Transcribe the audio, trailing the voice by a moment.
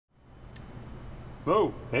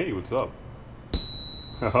Oh, hey, what's up?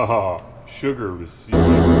 Haha, sugar receipts.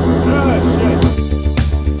 Ah, shit!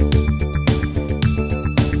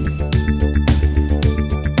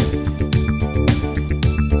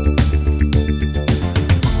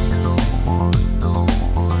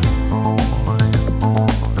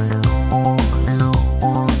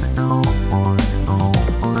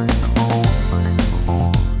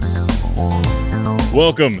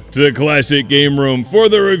 Welcome to the Classic Game Room for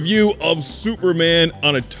the review of Superman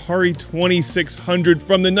on Atari 2600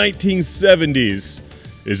 from the 1970s.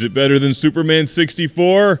 Is it better than Superman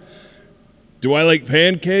 64? Do I like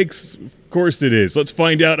pancakes? Of course it is. Let's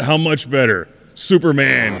find out how much better.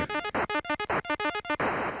 Superman.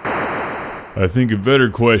 I think a better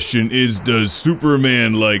question is, does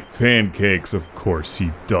Superman like pancakes? Of course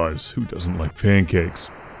he does. Who doesn't like pancakes?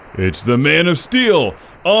 It's the Man of Steel!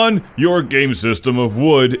 On your game system of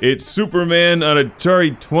wood, it's Superman on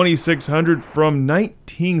Atari 2600 from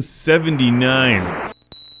 1979.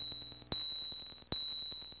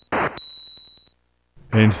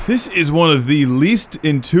 And this is one of the least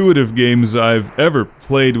intuitive games I've ever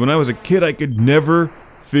played. When I was a kid, I could never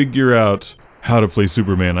figure out how to play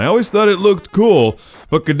Superman. I always thought it looked cool,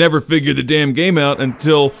 but could never figure the damn game out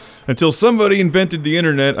until somebody invented the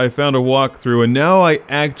internet. I found a walkthrough, and now I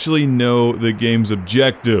actually know the game's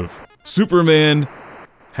objective. Superman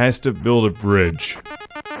has to build a bridge.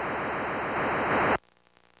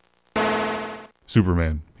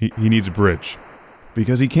 Superman, he needs a bridge.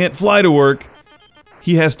 Because he can't fly to work,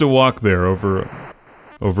 he has to walk there over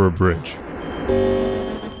a bridge.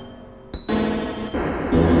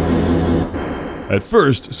 At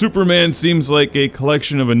first, Superman seems like a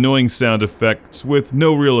collection of annoying sound effects with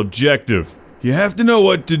no real objective. You have to know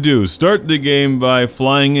what to do. Start the game by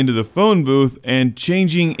flying into the phone booth and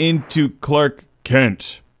changing into Clark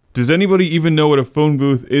Kent. Does anybody even know what a phone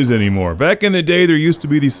booth is anymore? Back in the day, there used to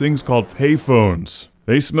be these things called payphones.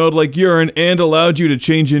 They smelled like urine and allowed you to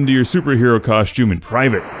change into your superhero costume in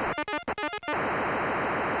private.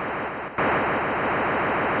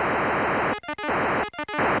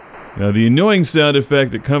 Now, the annoying sound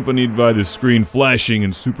effect accompanied by the screen flashing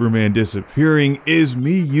and Superman disappearing is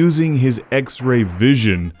me using his X-ray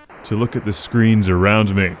vision to look at the screens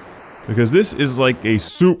around me. Because this is like a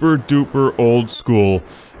super duper old school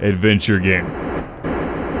adventure game,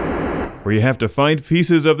 where you have to find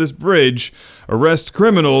pieces of this bridge, arrest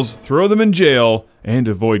criminals, throw them in jail, and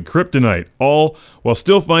avoid kryptonite, all while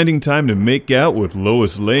still finding time to make out with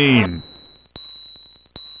Lois Lane.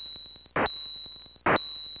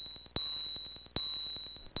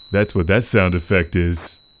 That's what that sound effect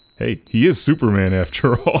is. Hey, he is Superman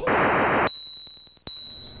after all.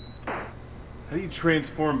 How do you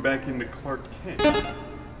transform back into Clark Kent?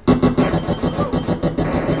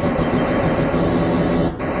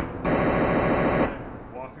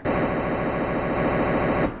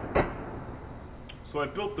 So I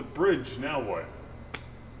built the bridge, now what?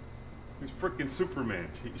 He's frickin' Superman.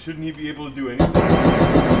 Shouldn't he be able to do anything?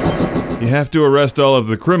 You have to arrest all of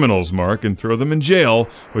the criminals, Mark, and throw them in jail,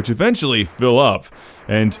 which eventually fill up,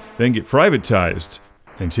 and then get privatized,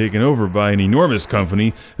 and taken over by an enormous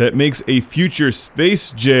company that makes a future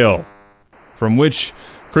space jail, from which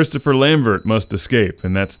Christopher Lambert must escape,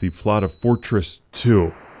 and that's the plot of Fortress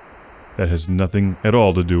 2. That has nothing at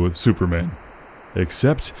all to do with Superman.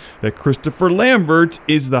 Except that Christopher Lambert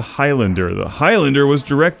is the Highlander. The Highlander was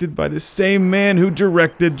directed by the same man who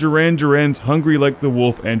directed Duran Duran's Hungry Like the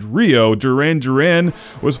Wolf and Rio. Duran Duran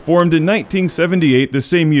was formed in 1978, the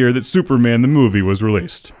same year that Superman the movie was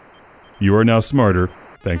released. You are now smarter,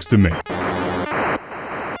 thanks to me. I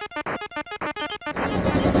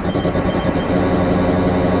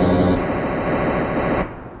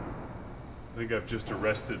think I've just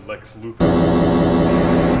arrested Lex Luthor.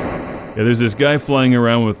 Yeah, there's this guy flying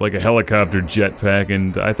around with like a helicopter jetpack,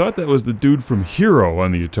 and I thought that was the dude from Hero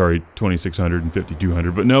on the Atari 2600 and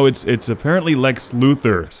 5200, but no, it's apparently Lex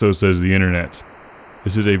Luthor, so says the internet.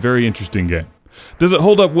 This is a very interesting game. Does it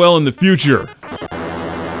hold up well in the future?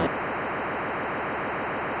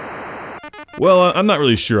 Well, I'm not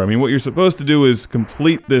really sure. I mean, what you're supposed to do is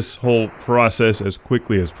complete this whole process as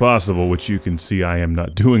quickly as possible, which you can see I am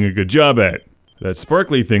not doing a good job at. That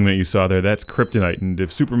sparkly thing that you saw there, that's kryptonite, and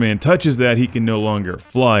if Superman touches that, he can no longer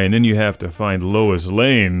fly, and then you have to find Lois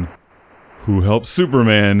Lane, who helps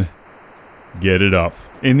Superman get it up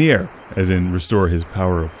in the air, as in restore his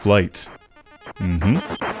power of flight. I'm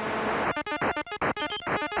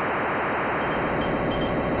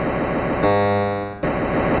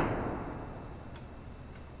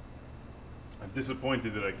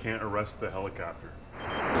disappointed that I can't arrest the helicopter.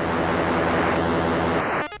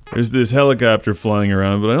 There's this helicopter flying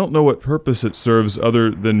around, but I don't know what purpose it serves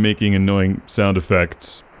other than making annoying sound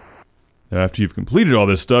effects. Now, after you've completed all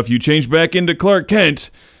this stuff, you change back into Clark Kent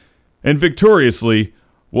and victoriously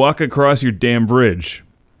walk across your damn bridge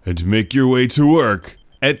and make your way to work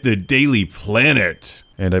at the Daily Planet.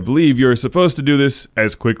 And I believe you're supposed to do this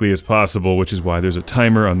as quickly as possible, which is why there's a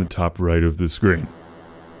timer on the top right of the screen.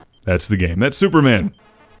 That's the game. That's Superman.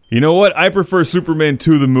 You know what? I prefer Superman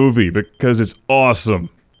 2 the movie because it's awesome.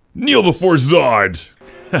 Kneel before Zod!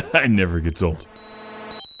 It never gets old.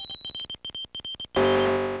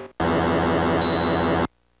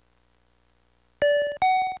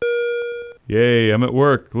 Yay, I'm at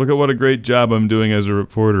work. Look at what a great job I'm doing as a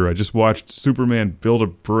reporter. I just watched Superman build a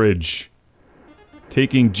bridge.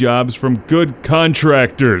 Taking jobs from good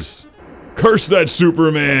contractors. Curse that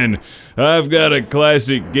Superman! I've got a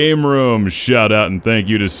classic game room shout out and thank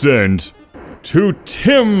you to send to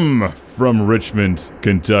Tim from Richmond,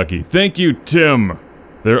 Kentucky. Thank you, Tim.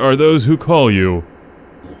 There are those who call you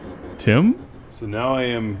Tim? So now I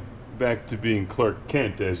am back to being Clark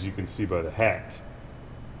Kent, as you can see by the hat.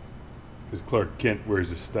 Because Clark Kent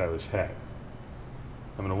wears a stylish hat.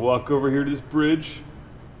 I'm gonna walk over here to this bridge.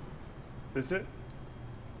 Is it?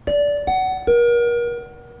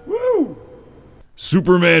 Woo!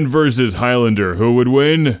 Superman versus Highlander. Who would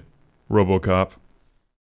win? RoboCop.